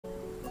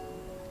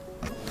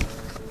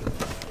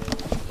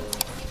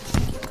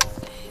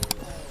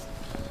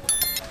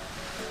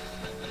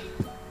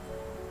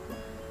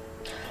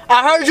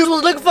I heard you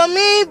was looking for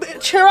me,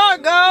 bitch. Here I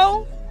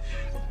go.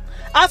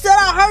 I said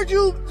I heard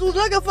you was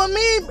looking for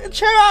me, bitch.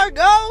 Here I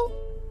go.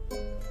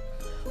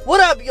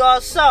 What up,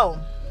 y'all? So,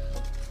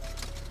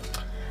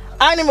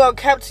 I ain't even gonna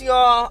cap to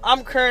y'all.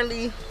 I'm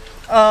currently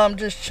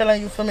just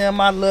chilling, you feel me, in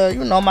my love.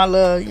 You know my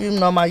love. You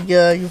know my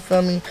you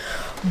feel me?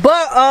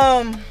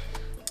 But,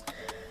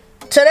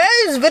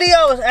 today's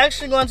video is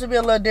actually going to be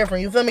a little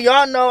different, you feel me?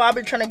 Y'all know I've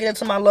been trying to get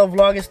into my little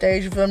vlogging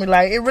stage, you feel me?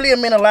 Like, it really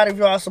meant a lot of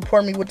y'all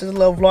support me with this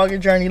little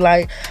vlogging journey.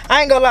 Like, I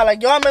ain't gonna lie,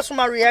 like, y'all mess with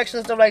my reactions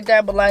and stuff like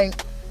that, but, like,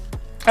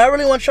 I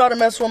really want y'all to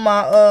mess with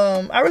my,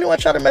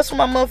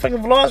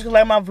 motherfucking vlogs, because,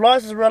 like, my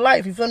vlogs is real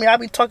life, you feel me? I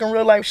be talking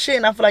real life shit,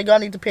 and I feel like y'all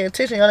need to pay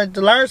attention, y'all need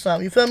to learn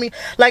something, you feel me?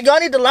 Like, y'all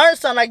need to learn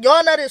something, like,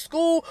 y'all not at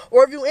school,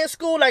 or if you in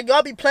school, like,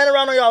 y'all be playing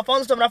around on y'all phone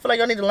and stuff, and I feel like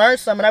y'all need to learn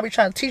something, and I be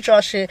trying to teach y'all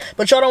shit,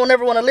 but y'all don't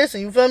never want to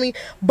listen, you feel me?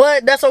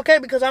 But that's okay,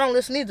 because I don't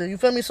listen either, you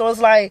feel me? So it's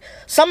like,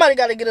 somebody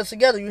got to get us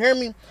together, you hear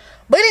me?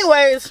 But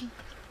anyways,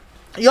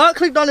 y'all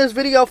clicked on this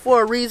video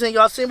for a reason,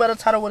 y'all seen by the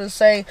title what it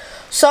say.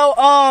 So,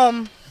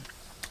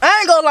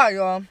 I ain't gonna lie,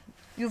 y'all.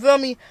 You feel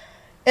me?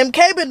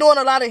 MK been doing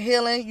a lot of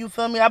healing. You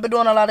feel me? I've been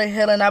doing a lot of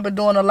healing. I've been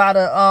doing a lot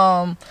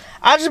of,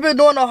 I just been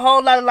doing a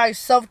whole lot of, like,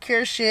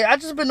 self-care shit. I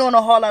just been doing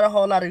a whole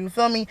lot of, you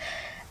feel me?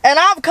 And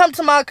I've come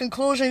to my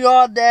conclusion,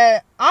 y'all,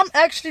 that I'm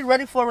actually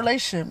ready for a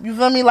relationship. You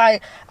feel me?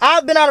 Like,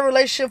 I've been out of a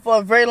relationship for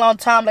a very long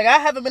time. Like, I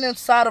haven't been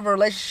inside of a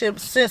relationship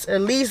since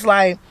at least,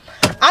 like,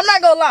 I'm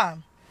not gonna lie.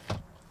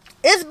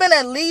 It's been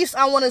at least,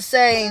 I want to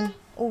say,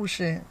 oh,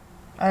 shit.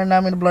 I did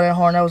not mean to blow that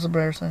horn. That was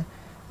embarrassing.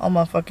 Oh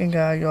my fucking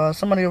god, y'all.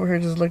 Somebody over here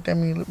just looked at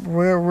me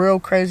real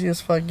crazy as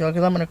fuck, y'all,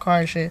 because I'm in a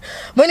car and shit.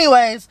 But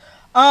anyways,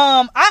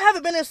 I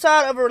haven't been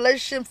inside of a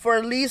relationship for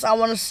at least, I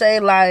want to say,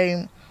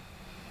 like,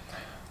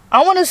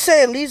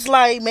 at least,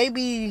 like,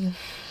 maybe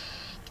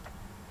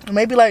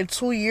like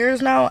 2 years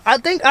now. I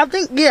think,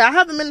 yeah, I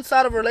haven't been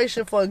inside of a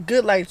relationship for a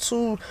good, like,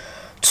 two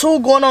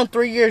going on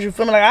 3 years, you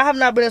feel me? Like, I have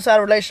not been inside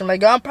a relationship.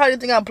 Like, y'all probably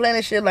think I'm playing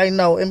this shit. Like,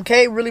 no.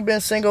 MK really been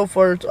single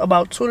for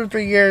about 2 to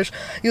 3 years.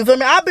 You feel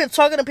me? I've been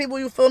talking to people,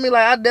 you feel me?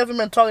 Like, I've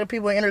definitely been talking to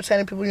people and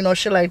entertaining people, you know,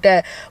 shit like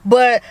that.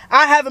 But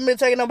I haven't been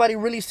taking nobody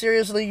really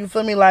seriously, you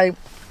feel me? Like,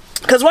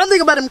 because one thing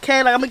about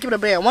MK, like, I'm going to keep it a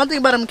band. One thing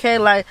about MK,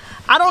 like,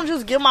 I don't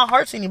just give my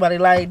heart to anybody.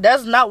 Like,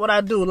 that's not what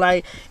I do.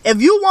 Like,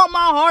 if you want my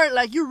heart,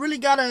 like, you really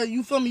got to,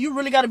 you feel me? You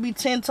really got to be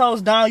 10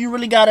 toes down. You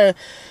really got to,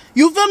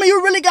 you feel me?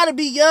 You really got to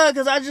be young,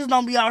 because I just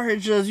don't be out here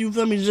just, you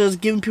feel me,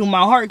 just giving people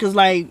my heart. Because,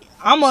 like,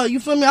 you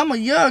feel me? I'm a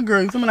young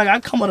girl. You feel me? Like, I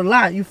come with a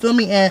lot. You feel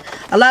me? And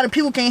a lot of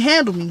people can't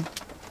handle me.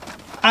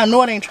 I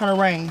know it ain't trying to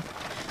rain.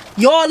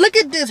 Y'all, look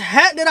at this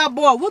hat that I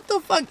bought. What the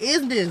fuck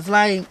is this?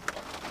 Like,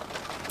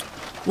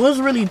 what's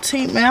really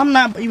tea, man? I'm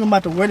not even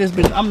about to wear this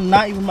bitch. I'm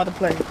not even about to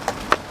play.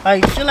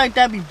 Like, shit like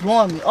that be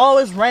blowing me. Oh,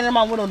 it's raining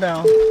my window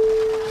down.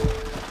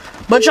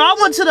 But y'all, I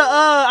went to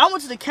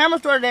the camera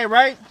store today,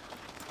 right?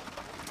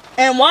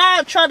 And why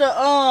I tried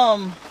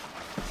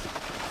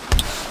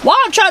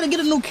to get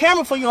a new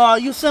camera for y'all,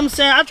 you see what I'm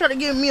saying? I tried to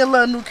get me a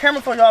little new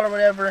camera for y'all or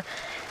whatever.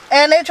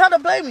 And they tried to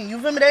play me. You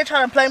feel me? They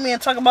tried to play me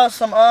and talk about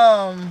some,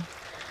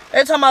 they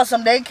talking about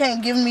some, they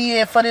can't give me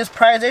it for this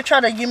price. They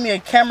tried to give me a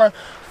camera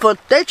for,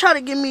 they tried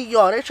to give me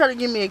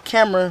a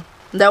camera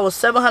that was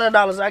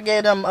 $700. I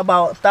gave them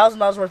about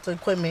 $1,000 worth of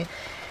equipment.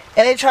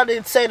 And they tried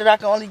to say that I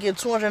can only get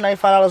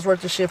 $295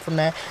 worth of shit from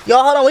that.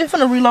 Y'all, hold on, we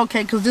finna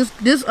relocate, cause this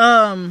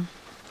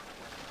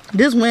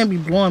wind be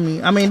blowing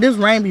me. I mean, this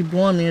rain be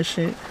blowing me and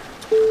shit.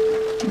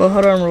 But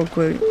hold on real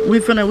quick. We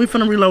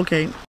finna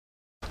relocate.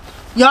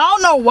 Y'all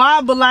don't know why,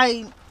 but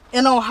like,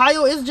 in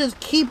Ohio, it's just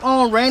keep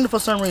on raining for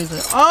some reason.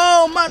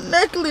 Oh, my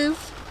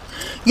necklace.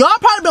 Y'all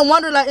probably been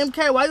wondering, like,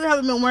 MK, why you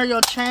haven't been wearing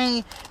your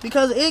chain?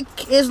 Because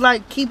it's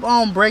like keep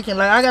on breaking.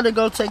 Like, I gotta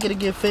go take it to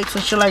get fixed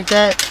and shit like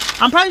that.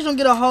 I'm probably gonna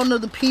get a whole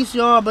nother piece,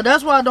 y'all. But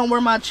that's why I don't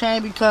wear my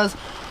chain, because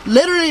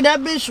literally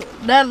that bitch,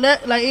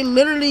 like, it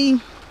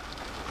literally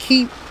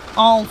keep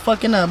on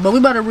fucking up. But we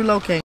better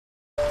relocate.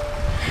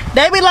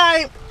 They be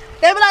like,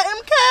 MK,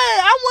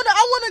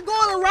 I wanna go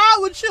on a ride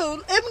with you.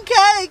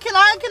 MK, can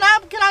I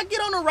get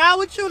on a ride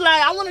with you?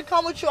 Like, I wanna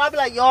come with you. I be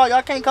like,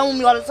 y'all can't come with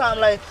me all the time.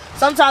 Like,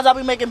 sometimes I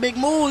be making big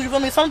moves, you feel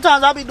me?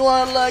 Sometimes I be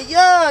doing like,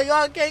 yeah,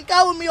 y'all can't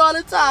come with me all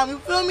the time, you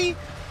feel me?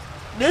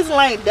 This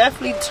lane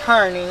definitely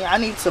turning. I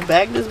need to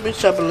back this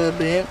bitch up a little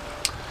bit,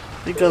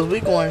 because we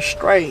going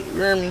straight, you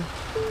hear me?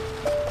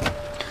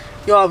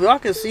 Y'all, if y'all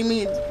can see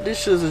me,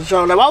 this shit is a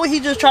joke. Like, why would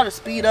he just try to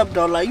speed up,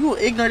 though? Like, you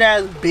an ignorant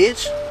ass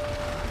bitch.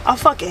 I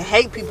fucking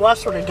hate people, I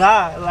swear to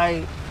God.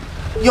 Like,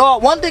 y'all,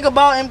 one thing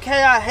about MK,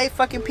 I hate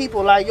fucking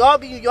people. Like, y'all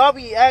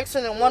be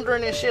asking and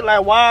wondering and shit,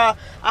 like, why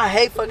I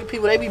hate fucking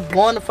people. They be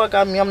blowing the fuck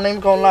out of me, I'm not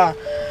even gonna lie.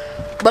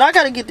 But I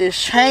gotta get this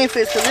chain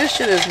fixed, because this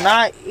shit is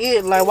not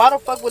it. Like, why the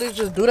fuck would it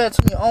just do that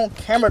to me on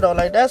camera, though?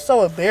 Like, that's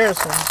so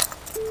embarrassing.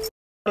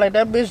 Like,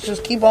 that bitch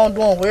just keep on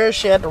doing weird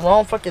shit at the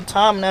wrong fucking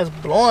time, and that's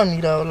blowing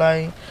me, though.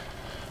 Like,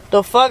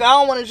 the fuck? I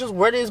don't want to just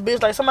wear this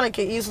bitch. Like, somebody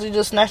can easily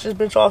just snatch this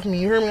bitch off me.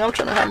 You hear me? I'm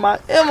trying to have my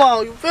M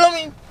on. You feel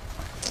me?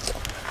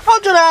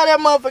 I'm trying to have that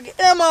motherfucking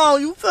M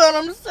on. You feel what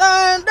I'm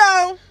saying,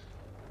 though?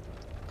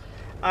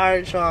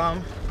 Alright,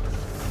 y'all.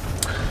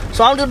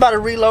 So I'm just about to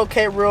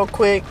relocate real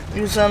quick.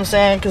 You see what I'm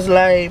saying? Cause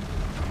like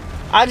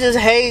I just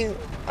hate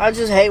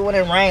when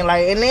it rains.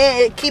 Like, and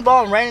then it keep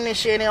on raining and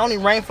shit, and it only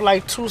rain for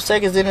like 2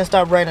 seconds, then it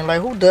stop raining.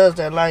 Like, who does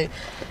that? Like,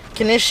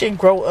 can this shit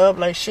grow up?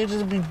 Like, shit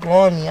just be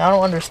blowing me. I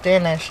don't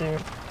understand that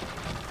shit.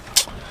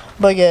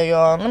 But yeah,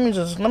 y'all, let me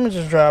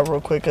just drive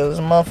real quick, cause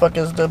the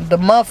motherfuckers, the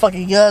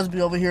motherfucking yuds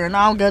be over here, and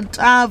I don't got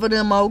time for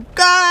them.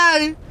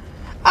 Okay,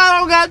 I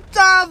don't got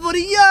time for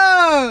the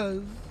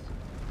yuds.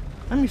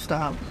 Let me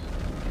stop.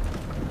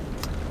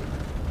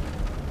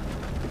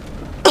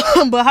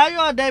 But how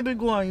y'all day been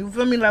going? You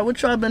feel me? Like,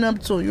 what y'all been up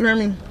to? You hear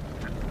me?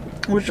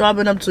 What y'all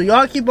been up to?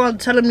 Y'all keep on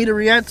telling me to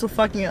react to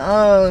fucking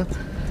y'all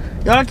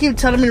keep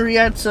telling me to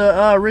react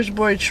to Rich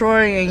Boy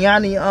Troy and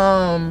Yanni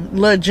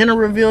little gender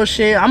reveal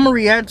shit. I'ma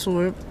react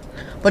to it,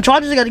 but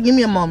y'all just gotta give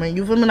me a moment.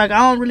 You feel me? Like, I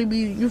don't really be,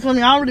 you feel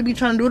me? I don't really be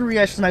trying to do the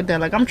reactions like that.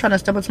 Like, I'm trying to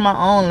step into my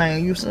own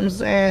lane. You see what I'm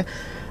saying?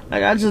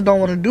 Like, I just don't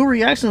want to do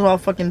reactions all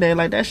fucking day.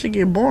 Like, that shit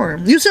get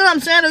boring. You see what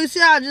I'm saying? Though? You see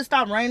how it just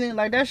stopped raining?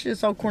 Like, that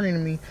shit's so corny to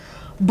me.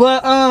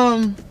 But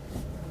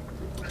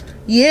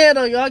yeah,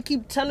 though, y'all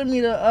keep telling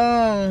me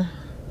to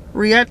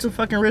react to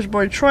fucking Rich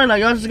Boy Troy.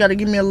 Like, y'all just gotta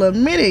give me a little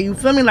minute. You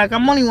feel me? Like,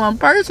 I'm only one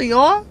person,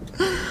 y'all.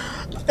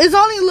 It's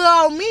only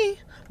little old me.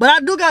 But I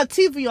do got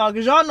tea for y'all,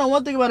 because y'all know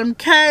one thing about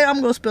MK. I'm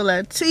gonna spill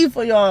that tea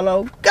for y'all,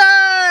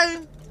 okay?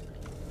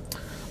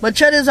 But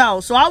check this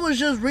out. So I was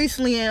just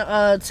recently in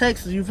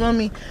Texas, you feel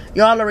me?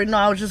 Y'all already know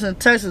I was just in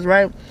Texas,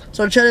 right?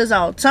 So check this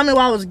out. Tell me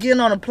why I was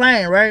getting on a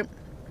plane, right?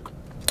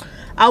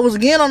 I was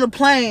getting on the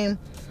plane,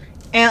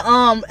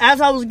 and as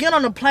I was getting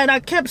on the plane,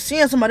 I kept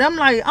seeing somebody. I'm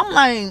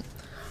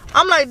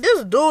like,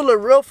 this dude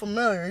look real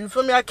familiar. You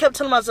feel me? I kept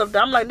telling myself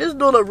that. I'm like, this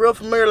dude look real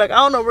familiar. Like, I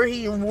don't know where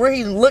he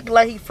looked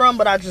like he from,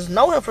 but I just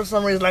know him for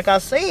some reason. Like, I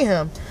seen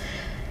him.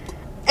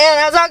 And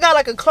as I got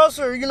like a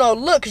closer, you know,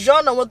 look, cause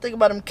y'all know one thing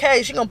about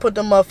MK, she gonna put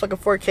them motherfucking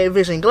 4K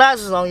vision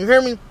glasses on. You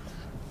hear me?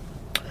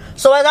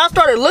 So as I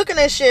started looking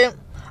at shit,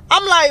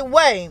 I'm like,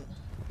 wait,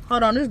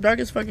 hold on, this dark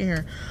as fucking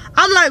here.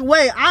 I'm like,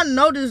 wait, I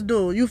know this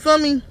dude. You feel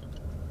me?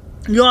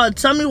 Y'all,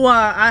 tell me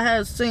why I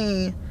had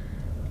seen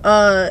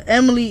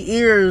Emily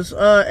Ear's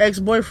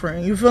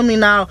ex-boyfriend. You feel me?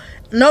 Now,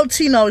 no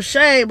tea, no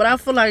shade, but I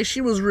feel like she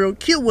was real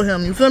cute with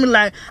him. You feel me?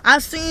 Like, I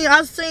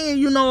seen,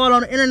 you know, all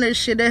on the internet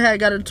shit, they had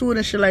got into it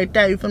and shit like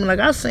that. You feel me? Like,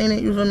 I seen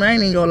it. You feel me? I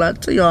ain't even gonna lie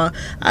to y'all.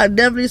 I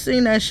definitely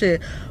seen that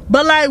shit.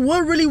 But like,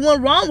 what really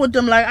went wrong with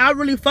them? Like, I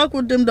really fuck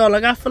with them though.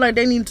 Like, I feel like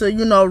they need to,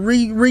 you know,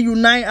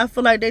 reunite. I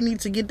feel like they need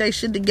to get their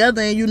shit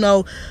together, and you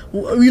know,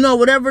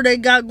 whatever they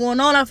got going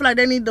on, I feel like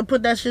they need to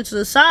put that shit to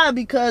the side,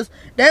 because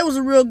they was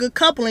a real good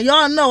couple. And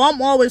y'all know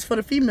I'm always for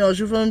the females.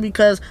 You feel me?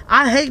 Because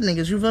I hate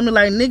niggas. You feel me?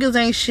 Like, niggas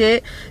ain't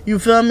shit. You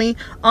feel me?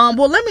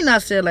 Well, let me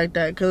not say it like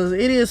that, because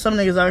it is some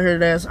niggas out here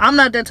that's, I'm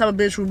not that type of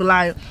bitch who be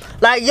like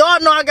y'all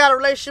know I got a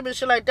relationship and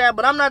shit like that,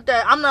 but I'm not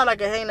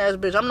like a hating ass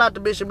bitch. I'm not the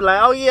bitch that be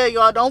like, oh yeah,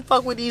 y'all don't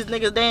fuck with these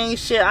niggas, they ain't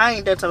shit. I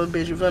ain't that type of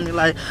bitch. You feel me?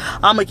 Like,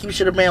 I'm gonna keep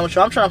shit a man with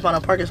you. I'm trying to find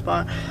a parking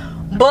spot.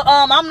 But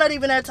I'm not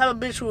even that type of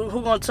bitch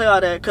who gonna tell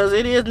y'all that, because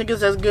it is niggas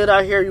that's good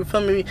out here. You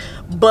feel me?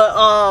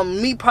 But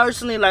me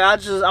personally, like,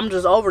 I'm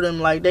just over them.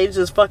 Like, they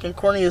just fucking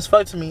corny as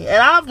fuck to me. And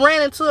I've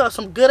ran into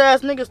some good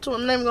ass niggas too.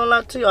 I'm not even gonna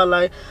lie to y'all.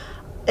 Like,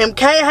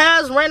 MK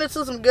has ran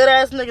into some good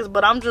ass niggas,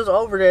 but I'm just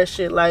over that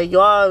shit. Like,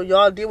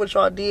 y'all did what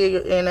y'all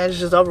did, and that's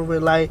just over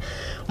with. Like,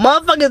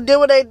 motherfuckers did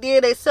what they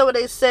did, they said what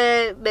they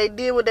said, they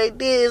did what they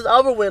did, it's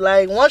over with.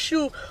 Like, once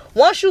you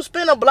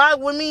spin a block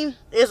with me,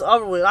 it's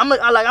over with.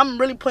 I'm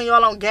really putting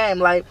y'all on game.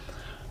 Like,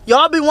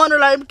 y'all be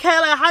wondering, like, MK,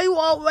 like, how you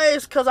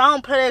always, cause I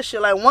don't play that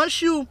shit. Like,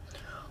 once you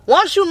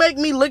make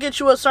me look at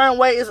you a certain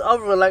way, it's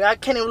over with. Like, I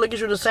can't even look at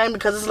you the same,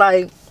 because it's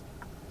like,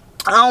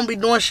 I don't be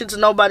doing shit to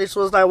nobody,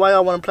 so it's like, why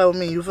y'all want to play with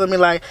me? You feel me?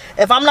 Like,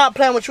 if I'm not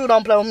playing with you,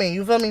 don't play with me.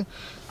 You feel me?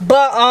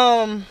 But,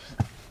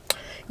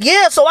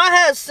 yeah, so I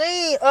had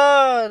seen,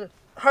 her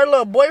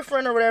little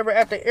boyfriend or whatever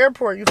at the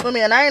airport. You feel me?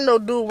 And I ain't no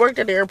dude worked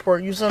at the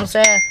airport. You see what I'm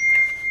saying?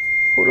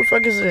 Who the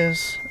fuck is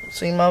this?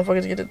 See,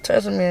 motherfuckers get to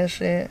testing me and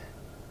shit.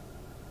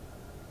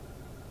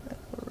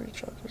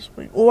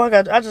 Oh,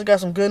 I just got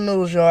some good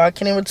news, y'all. I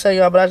can't even tell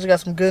y'all, but I just got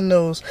some good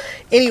news.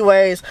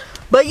 Anyways,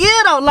 but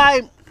yeah, though,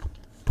 like,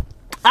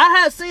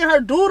 I had seen her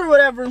dude or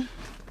whatever, and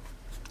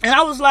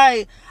I was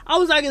like,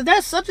 is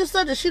that such and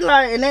such? And she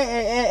like, and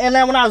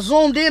then when I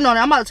zoomed in on it,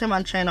 I'm about to take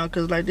my chain off,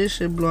 because like, this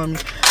shit blowing me.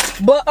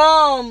 But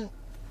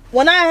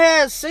when I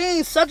had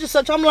seen such and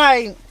such, I'm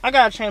like, I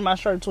gotta change my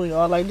shirt too,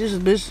 y'all. Like,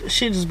 this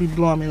shit just be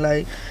blowing me.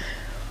 Like,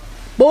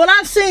 but when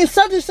I seen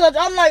such and such,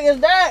 I'm like,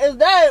 is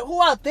that who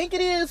I think it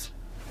is?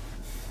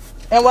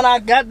 And when I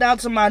got down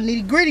to my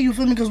nitty gritty, you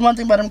feel me? Because one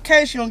thing about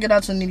MK, she don't get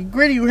down to the nitty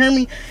gritty. You hear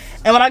me?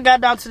 And when I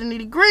got down to the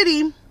nitty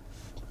gritty,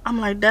 I'm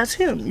like, that's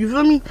him. You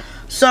feel me?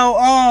 So,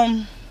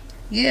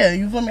 yeah,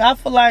 you feel me? I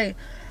feel like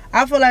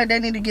they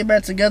need to get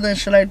back together and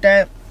shit like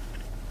that,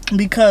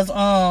 because,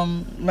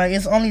 like,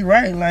 it's only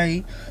right.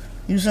 Like,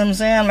 you see what I'm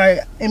saying?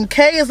 Like,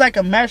 MK is like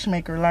a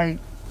matchmaker. Like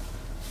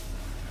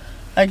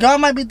y'all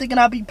might be thinking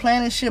I be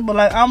playing and shit, but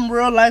like, I'm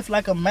real life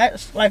like a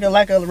match, like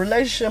a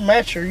relationship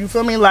matcher. You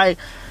feel me? Like,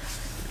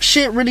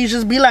 shit really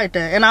just be like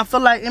that. And I feel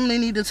like Emily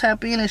need to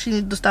tap in and she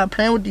need to stop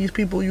playing with these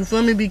people, you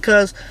feel me?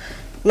 Because,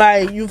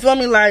 like, you feel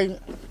me, like,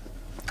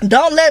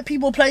 don't let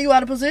people play you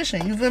out of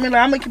position, you feel me?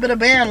 Like, I'm gonna keep it a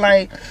band,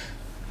 like,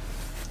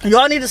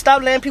 y'all need to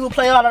stop letting people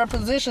play out of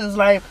positions.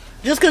 Like,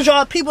 just because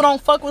y'all people don't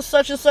fuck with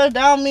such and such,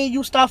 that don't mean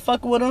you stop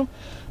fucking with them.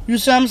 You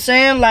see what I'm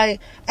saying? Like,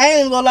 I ain't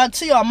even gonna lie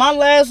to y'all, my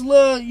last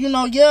little, you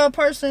know,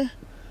 person,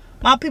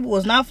 my people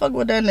was not fucking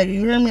with that nigga,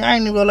 you hear me? I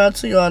ain't even gonna lie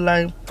to y'all,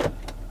 like,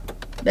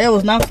 they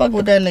was not fucking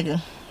with that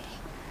nigga.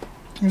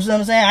 You see what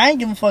I'm saying? I ain't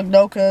give a fuck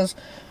though, cause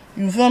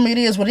you feel me, it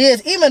is what it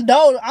is. Even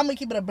though I'm gonna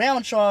keep it a band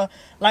with y'all,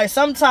 like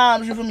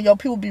sometimes you feel me, y'all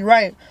people be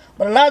right,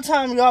 but a lot of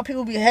times y'all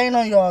people be hating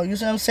on y'all. You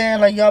see what I'm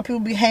saying? Like y'all people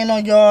be hating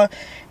on y'all,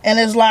 and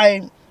it's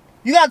like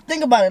you gotta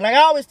think about it. Like I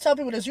always tell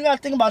people this, you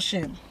gotta think about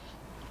shit.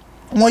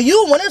 When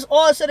it's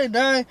all said and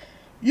done,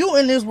 you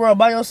in this world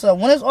by yourself.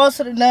 When it's all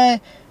said and done,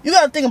 you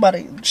gotta think about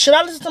it. Should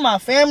I listen to my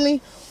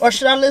family or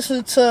should I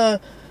listen to,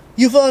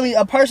 you feel me,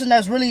 a person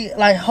that's really,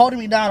 like, holding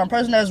me down, a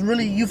person that's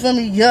really, you feel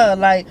me, yeah,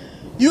 like,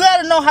 you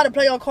gotta know how to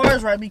play your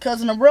cards right, because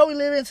in the world we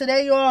live in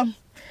today, y'all,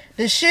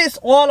 this shit's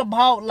all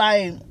about,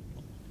 like,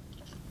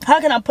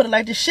 how can I put it,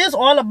 like, this shit's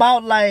all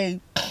about,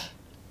 like,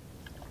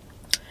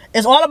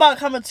 it's all about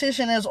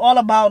competition, it's all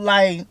about,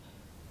 like,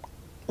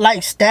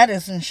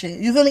 status and shit,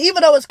 you feel me,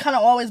 even though it's kind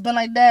of always been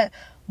like that,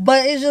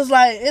 but it's just,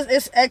 like,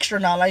 it's extra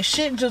now, like,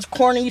 shit just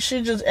corny,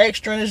 shit just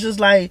extra, and it's just,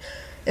 like,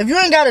 if you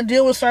ain't got to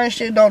deal with certain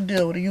shit, don't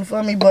deal with it, you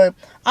feel me? But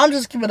I'm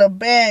just keeping it a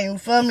bang, you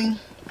feel me?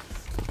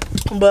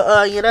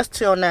 But, yeah, that's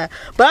till on that.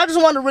 But I just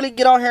wanted to really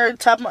get on here and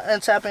tap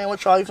in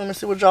with y'all, you feel me?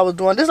 See what y'all was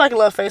doing. This is like a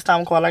little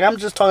FaceTime call. Like, I'm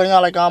just talking to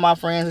y'all like all my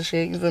friends and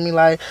shit, you feel me?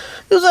 Like,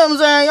 you see what I'm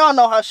saying? Y'all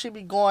know how shit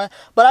be going.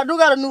 But I do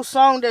got a new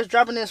song that's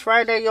dropping this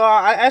Friday, y'all.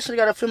 I actually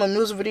got to film a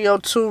music video,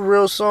 too,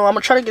 real soon. I'm going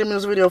to try to get a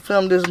music video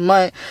filmed this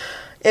month,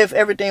 if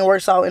everything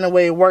works out in the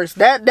way it works.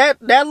 That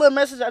little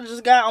message I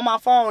just got on my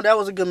phone, that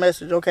was a good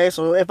message, okay?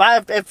 So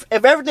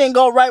if everything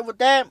go right with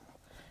that,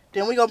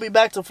 then we gonna be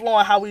back to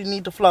flowing how we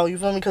need to flow, you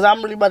feel me? Because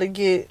I'm about to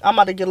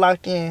get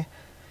locked in.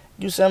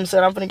 You see what I'm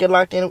saying? I'm finna get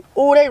locked in.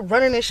 Oh, they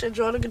running this shit,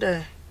 y'all. Look at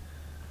that.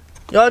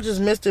 Y'all just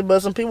missed it,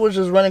 but some people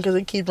just running because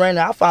it keep raining.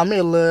 I found me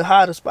a little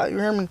hotter spot, you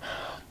hear me?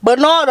 But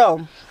no,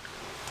 though.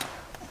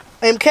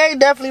 MK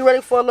definitely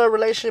ready for a little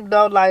relationship,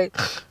 though. Like,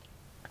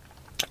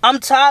 I'm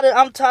tired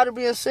of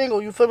being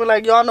single, you feel me?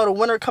 Like, y'all know the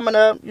winter coming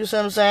up, you see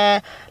what I'm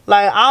saying?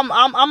 Like,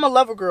 I'm a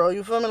lover girl,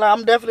 you feel me? Like,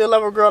 I'm definitely a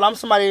lover girl. I'm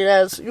somebody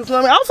that's, you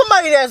feel me? I'm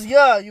somebody that's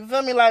young, you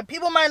feel me? Like,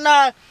 people might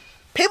not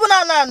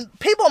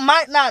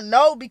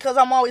know, because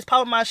I'm always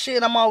popping my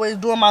shit, I'm always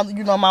doing my,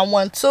 you know, my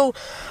 1-2.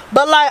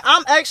 But, like,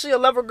 I'm actually a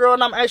lover girl,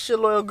 and I'm actually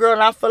a loyal girl,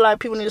 and I feel like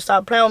people need to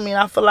stop playing with me, and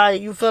I feel like,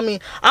 you feel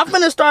me? I'm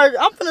finna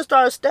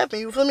start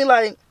stepping, you feel me?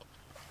 Like,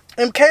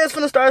 MK is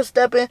finna start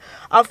stepping.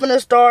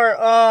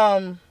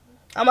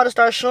 I'm about to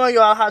start showing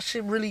y'all how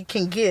shit really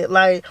can get.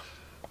 Like,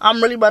 I'm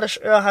really about to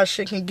show y'all how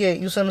shit can get.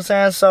 You see what I'm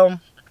saying? So,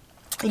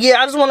 yeah,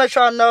 I just want to let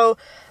y'all know,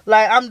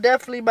 like, I'm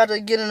definitely about to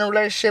get in a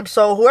relationship.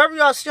 So, whoever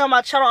y'all see on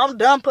my channel, I'm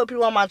done putting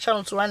people on my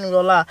channel too, I ain't even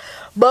gonna lie.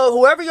 But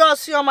whoever y'all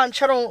see on my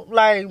channel,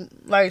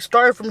 like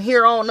starting from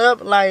here on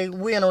up, like,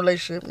 we in a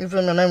relationship. You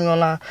feel me? I'm not even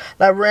gonna lie.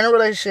 Like, we're in a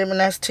relationship, and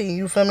that's T.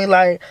 You feel me?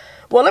 Like,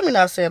 well, let me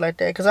not say it like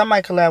that, because I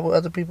might collab with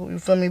other people. You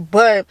feel me?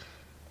 But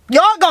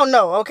y'all gonna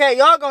know, okay?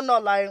 Y'all gonna know,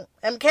 like,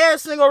 MK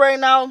is single right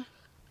now,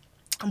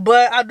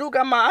 but I do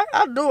got my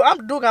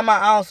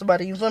eye on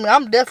somebody, you feel me?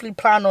 I'm definitely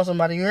plotting on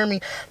somebody, you hear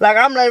me? Like,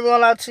 I'm not even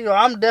gonna lie to you,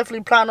 I'm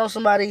definitely plotting on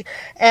somebody,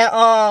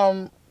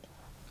 and,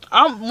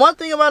 one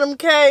thing about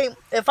MK,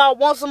 if I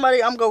want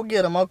somebody, I'm gonna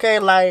get them, okay?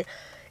 Like,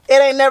 it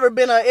ain't never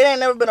been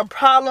a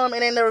problem,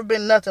 it ain't never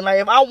been nothing.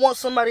 Like, if I want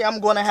somebody, I'm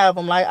gonna have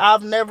them. Like,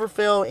 I've never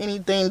failed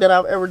anything that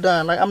I've ever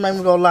done. Like, I'm not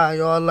even gonna lie,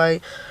 y'all.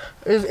 Like,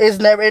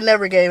 it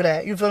never gave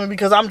that, you feel me?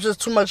 Because I'm just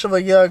too much of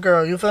a young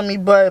girl, you feel me?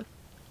 But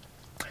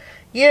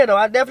yeah, though,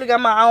 I definitely got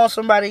my eye on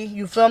somebody,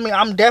 you feel me?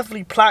 I'm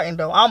definitely plotting,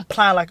 though. I'm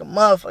plotting like a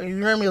motherfucker, you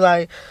hear me?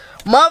 Like,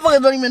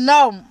 motherfuckers don't even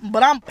know,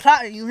 but I'm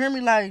plotting, you hear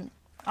me? Like,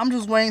 I'm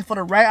just waiting for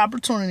the right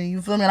opportunity,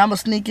 you feel me? And I'm gonna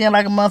sneak in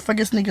like a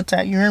motherfucking sneak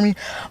attack, you hear me?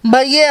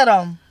 But yeah,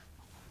 though,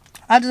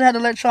 I just had to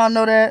let y'all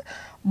know that.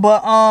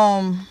 But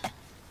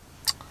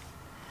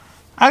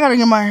I gotta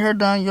get my hair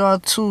done, y'all,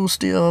 too,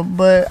 still.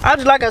 But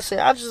like I said,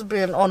 I just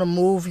been on the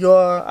move,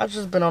 y'all. I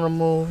just been on the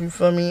move, you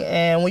feel me?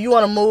 And when you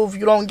on the move,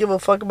 you don't give a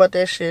fuck about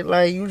that shit.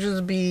 Like, you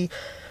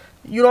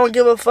don't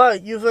give a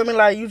fuck, you feel me?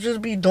 Like, you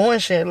just be doing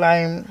shit.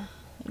 Like,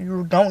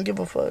 you don't give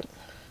a fuck.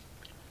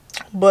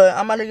 But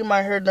I'm gonna get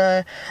my hair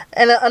done.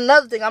 And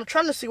another thing, I'm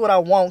trying to see what I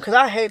want, because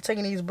I hate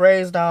taking these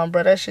braids down,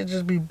 bro. That shit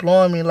just be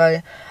blowing me.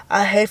 Like,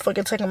 I hate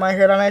fucking taking my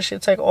hair down. That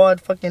shit take all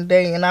fucking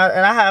day. And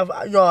I have,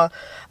 y'all,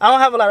 I don't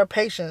have a lot of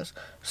patience.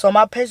 So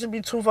my patience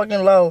be too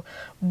fucking low.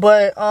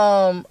 But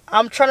I'm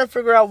trying to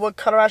figure out what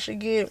color I should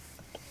get.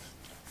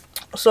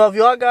 So if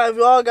y'all got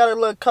a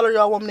little color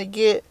y'all want me to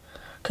get,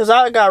 Cause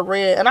I got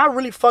red, and I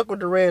really fuck with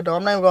the red though.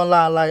 I'm not even gonna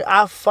lie, like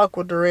I fuck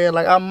with the red.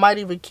 Like I might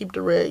even keep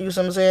the red. You see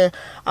what I'm saying?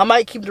 I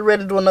might keep the red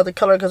and do another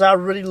color, cause I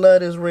really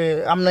love this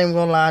red. I'm not even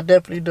gonna lie, I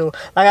definitely do.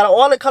 Like out of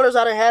all the colors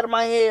I done had in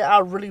my head, I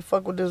really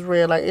fuck with this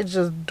red. Like it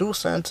just do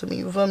something to me.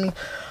 You feel me?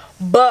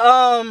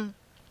 But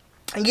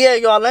yeah,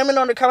 y'all. Let me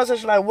know in the comment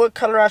section like what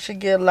color I should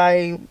get.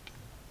 Like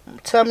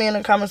tell me in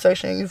the comment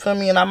section. You feel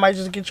me? And I might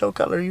just get your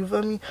color. You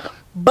feel me?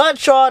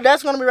 But y'all,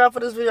 that's gonna be right for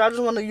this video. I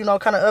just want to, you know,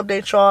 kind of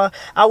update y'all.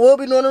 I will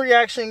be doing a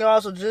reaction, y'all,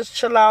 so just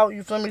chill out.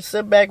 You feel me?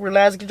 Sit back,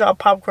 relax, get y'all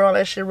popcorn, all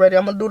that shit ready.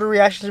 I'm gonna do the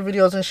reaction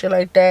videos and shit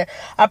like that.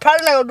 I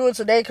probably not gonna do it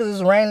today because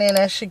it's raining and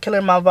that shit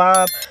killing my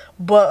vibe.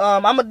 But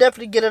I'm gonna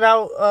definitely get it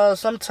out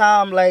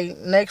sometime like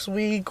next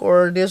week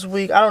or this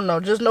week. I don't know.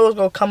 Just know it's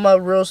gonna come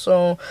up real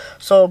soon.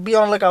 So be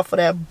on the lookout for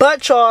that.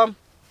 But y'all,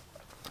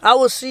 I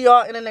will see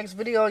y'all in the next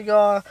video,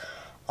 y'all.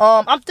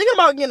 I'm thinking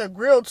about getting a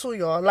grill too,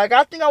 y'all. Like,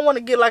 I think I want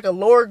to get, like, a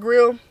lower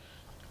grill.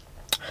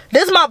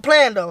 This is my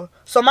plan, though.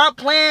 So, my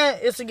plan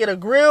is to get a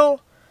grill,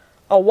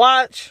 a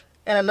watch,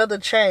 and another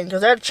chain.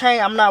 Because that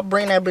chain, I'm not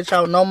bringing that bitch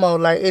out no more.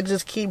 Like, it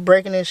just keep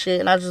breaking and shit,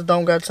 and I just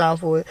don't got time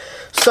for it.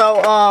 So,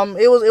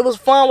 it was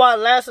fun while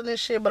it lasted and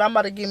shit, but I'm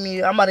about to give me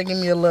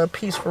a little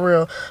piece for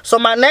real. So,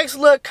 my next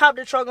little cop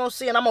that y'all gonna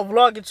see, and I'm gonna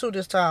vlog it too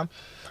this time.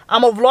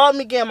 I'm gonna vlog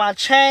me getting my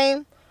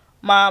chain,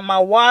 my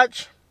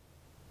watch,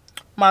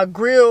 my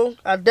grill.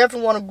 I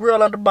definitely want a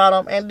grill at the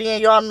bottom. And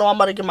then y'all know I'm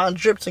about to get my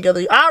drip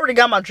together. I already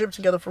got my drip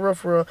together for real,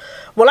 for real.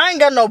 Well, I ain't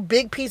got no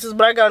big pieces,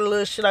 but I got a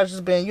little shit I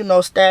just been, you know,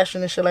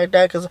 stashing and shit like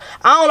that. Because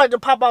I don't like to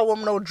pop out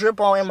with no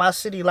drip on in my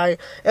city. Like,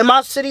 in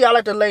my city, I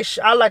like to lay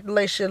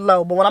shit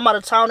low. But when I'm out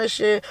of town and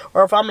shit,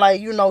 or if I'm like,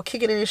 you know,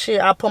 kicking it and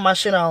shit, I put my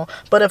shit on.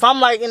 But if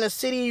I'm like in the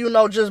city, you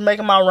know, just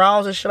making my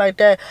rounds and shit like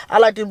that, I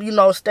like to, you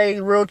know,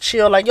 stay real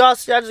chill. Like, y'all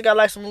see, I just got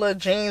like some little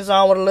jeans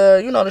on with a little,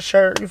 you know, the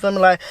shirt, you feel me?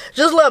 Like,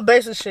 just little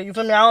basic shit, you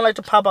feel me? I don't like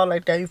to pop out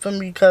like that, you feel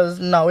me? Because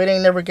no, it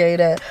ain't never gay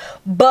that.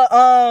 But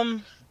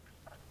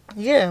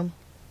yeah.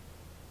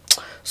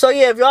 So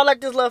yeah, if y'all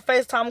like this little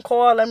FaceTime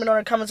call, let me know in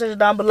the comment section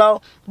down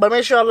below. But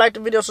make sure y'all like the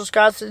video,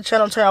 subscribe to the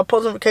channel, turn your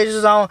post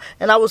notifications on,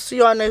 and I will see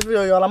y'all in the next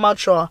video, y'all. I'm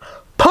out, y'all.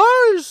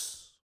 Peace.